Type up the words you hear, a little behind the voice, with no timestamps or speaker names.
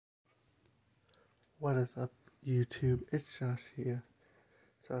What is up, YouTube? It's Josh here.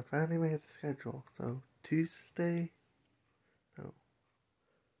 So I finally made the schedule. So Tuesday, no,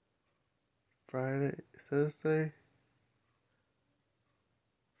 Friday, Thursday,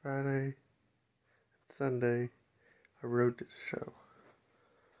 Friday, and Sunday, I wrote the show.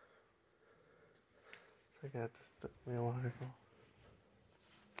 So I got this took me a while.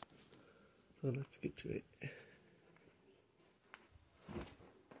 So let's get to it.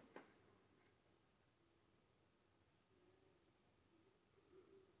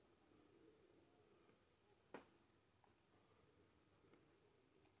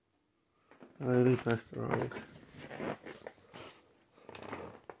 I really pressed the wrong.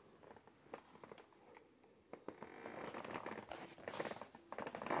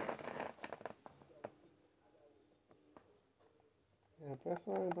 Yeah, press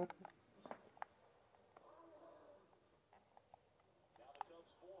the wrong button.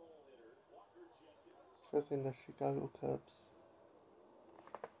 Especially the Chicago Cubs.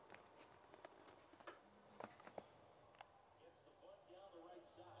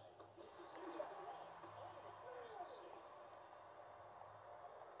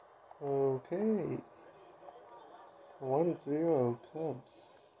 Okay. 1-0 Cubs.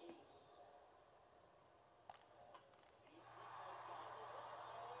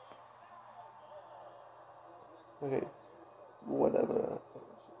 Okay. Whatever.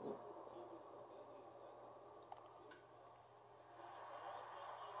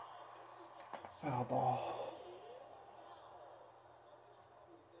 Foul ball.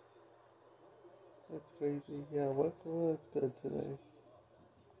 That's crazy. Yeah, what was good today?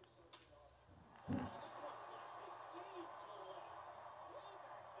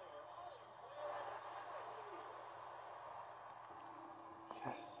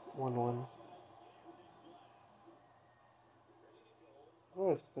 Yes, 1-1.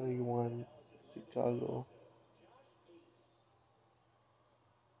 Or 3-1 Chicago.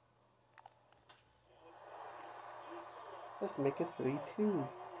 Let's make it 3-2.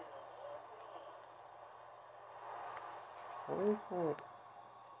 What is that?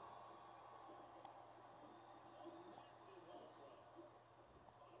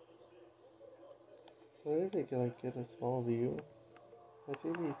 So if they can like get a small view, that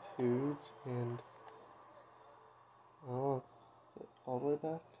TV is huge and oh, it's all the way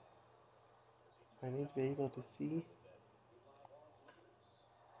back. I need to be able to see.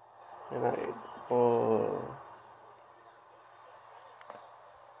 And oh,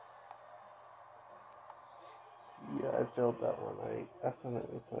 yeah, I failed that one. I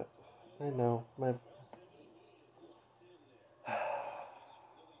definitely put. I know my.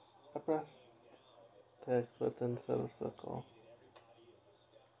 I pressed text with instead of circle.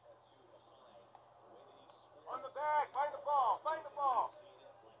 On the back, find the ball, find the ball.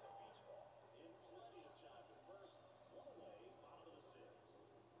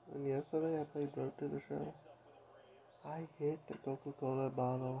 And yesterday I played Road to the Show. I hit the Coca-Cola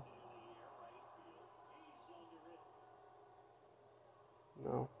bottle.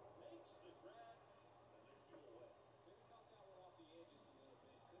 No.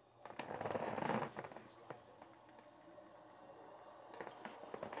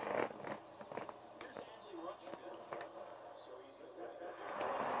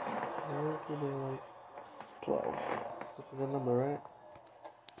 I think it'll be like 12. This is the number, right?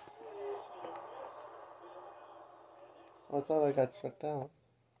 Oh, I thought I got shut down.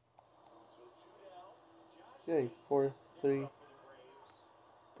 Yay, 4-3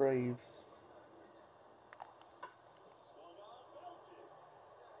 Braves.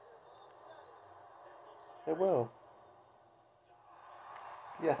 It will.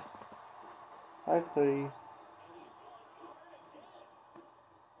 Yes. 5-3.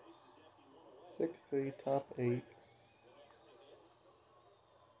 6-3 top 8.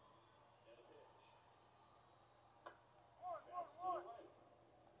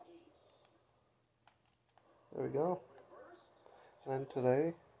 There we go. And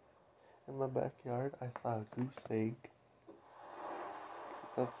today, in my backyard, I saw a goose egg.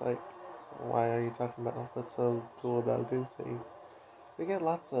 That's like, why are you talking about what's so cool about goose egg? We get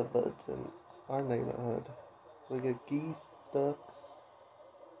lots of birds in our neighborhood. So we get geese, ducks.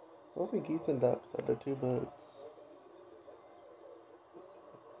 Mostly geese and ducks are the two birds.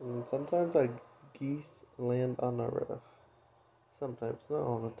 And sometimes our geese land on our roof. Sometimes, not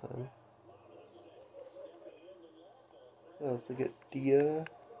all the time. We also get deer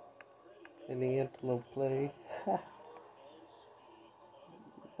and the antelope play.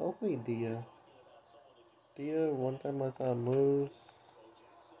 Mostly deer. Deer, one time I saw a moose.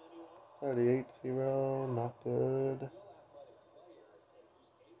 38-0, not good.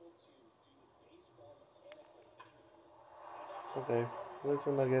 Okay, at least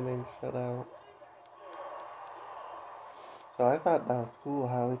we're not getting shut out. So I thought that was cool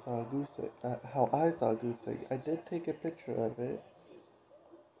how I saw a goose egg. How I saw a goose egg. I did take a picture of it,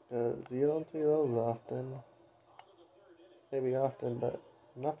 because you don't see those often. Maybe often, but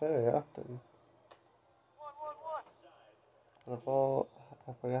not very often. I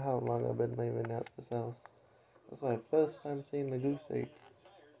forgot how long I've been living at this house. That's my first time seeing the goose egg.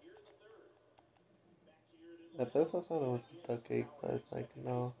 At first I thought it was a duck egg, but it's like,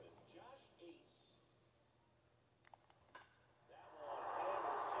 no.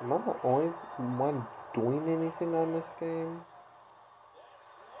 Am I the only one doing anything on this game?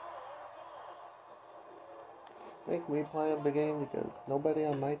 Make me play up the game because nobody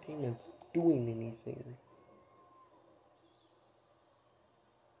on my team is doing anything.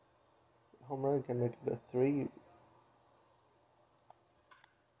 Home run can make it a 3.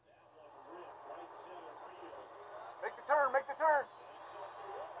 Make the turn, make the turn.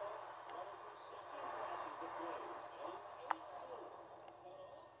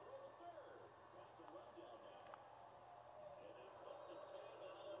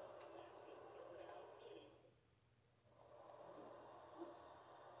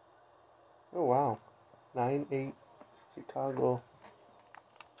 Oh wow. 9-8 Chicago.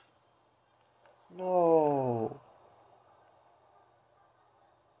 No.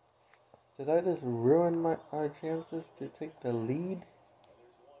 Did I just ruin our chances to take the lead?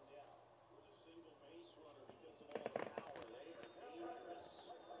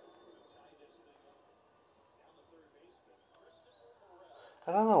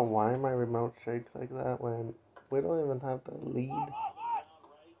 I don't know why my remote shakes like that when we don't even have the lead.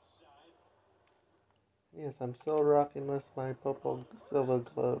 Yes, I'm still rocking with my purple silver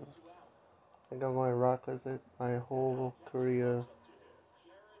gloves. I think I'm going to rock with it my whole career.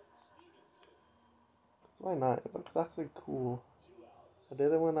 Why not? It looks actually cool. I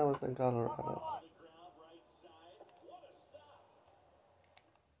did it when I was in Colorado.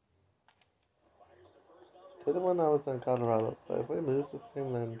 Did it when I was in Colorado. So if we lose this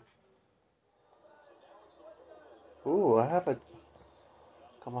game, then ooh, I have a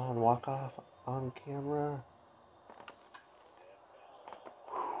come on walk off on camera.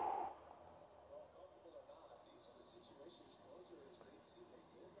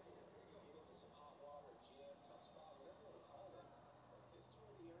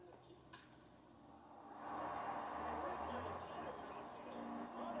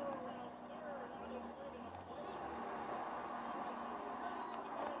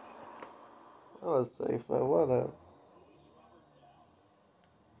 That was safe, but whatever.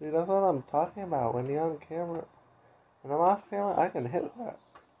 See, that's what I'm talking about. When you're on camera, when I'm off camera, I can hit that.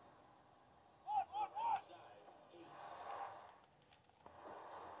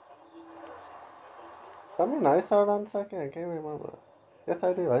 I mean, I start on second. I can't remember. Yes,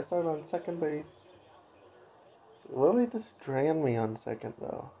 I do. I start on second base. Willie just drained me on second,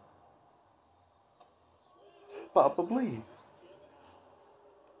 though. Probably.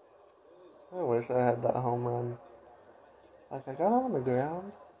 I wish I had that home run. Like, I got on the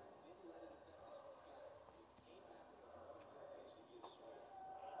ground.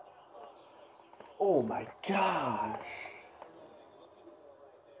 Oh my gosh.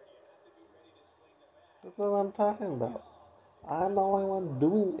 That's what I'm talking about. I'm the only one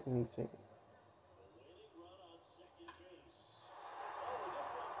doing anything.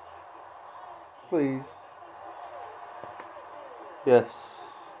 Please. Yes.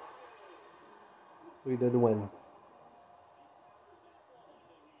 We did win.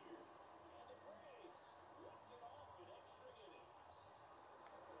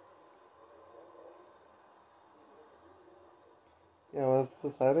 Yeah, I was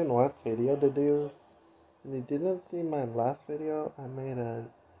deciding what video to do. And you didn't see my last video. I made a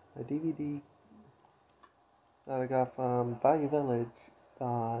DVD that I got from Value Village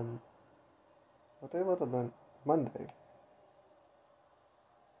on what day would have been Monday.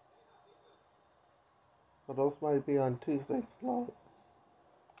 So those might be on Tuesday's vlogs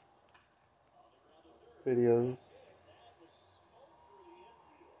videos.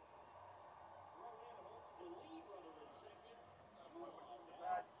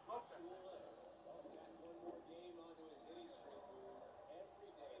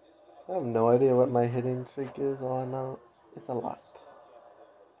 I have no idea what my hitting streak is. All I know it's a lot.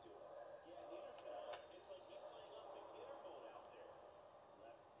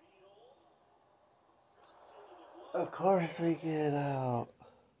 Of course we get out.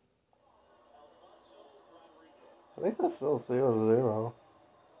 I think that's still 0-0.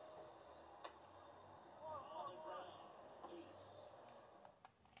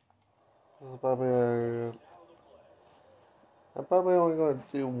 This is probably our I'm probably only going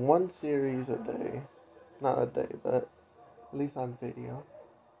to do one series a day. Not a day, but at least on video.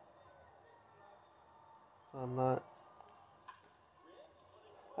 So I'm not.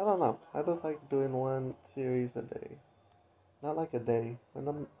 I don't know. I just like doing one series a day. Not like a day. When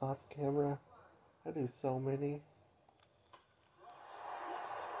I'm off camera, I do so many.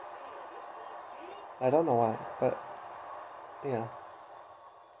 I don't know why, but yeah.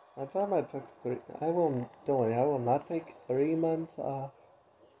 By the time I took 3, I will not take 3 months off.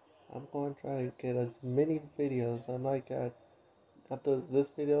 I'm going to try to get as many videos. I'm like after this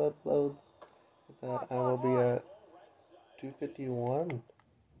video uploads, that I will be at 251.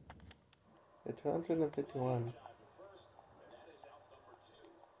 At 251.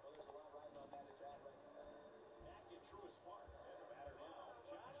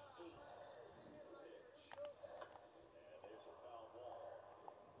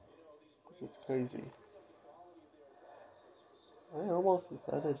 Which is crazy. I almost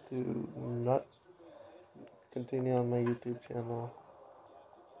decided to not continue on my YouTube channel.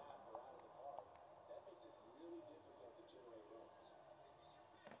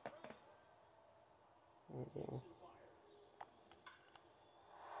 Okay.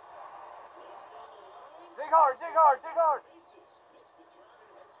 Dig hard, dig hard, dig hard.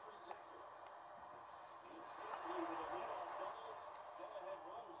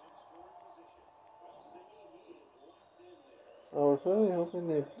 I was really hoping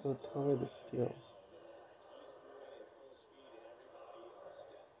they would tell me to steal.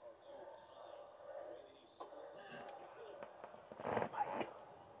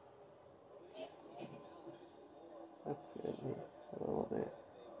 That scared me a little bit.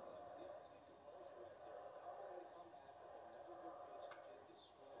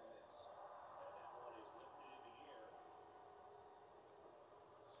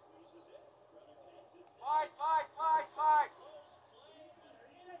 Slide, slide, slide, slide.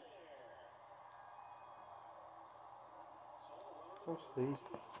 Oh, see.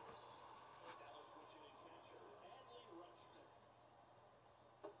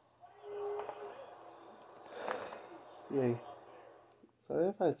 Yay. Sorry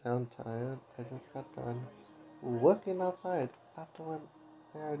if I sound tired. I just got done working outside after when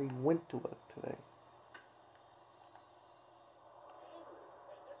I already went to work today.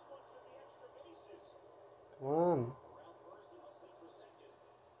 Come on.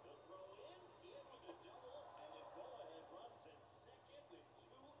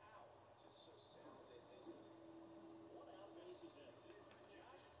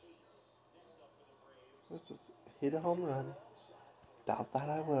 Let's just hit a home run. Doubt that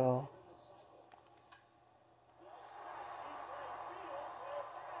I will.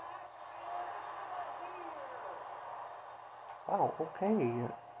 Wow, okay.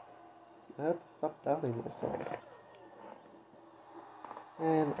 I have to stop doubting myself.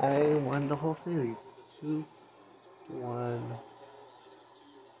 And I won the whole series. 2-1.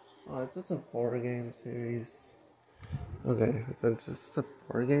 Oh, it's just a 4-game series. Okay, since it's a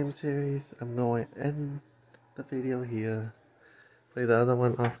 4-game series, I'm going to end the video here. Play the other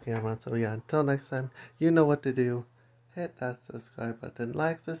one off camera. So yeah, until next time, you know what to do. Hit that subscribe button,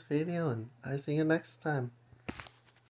 like this video, and I see you next time.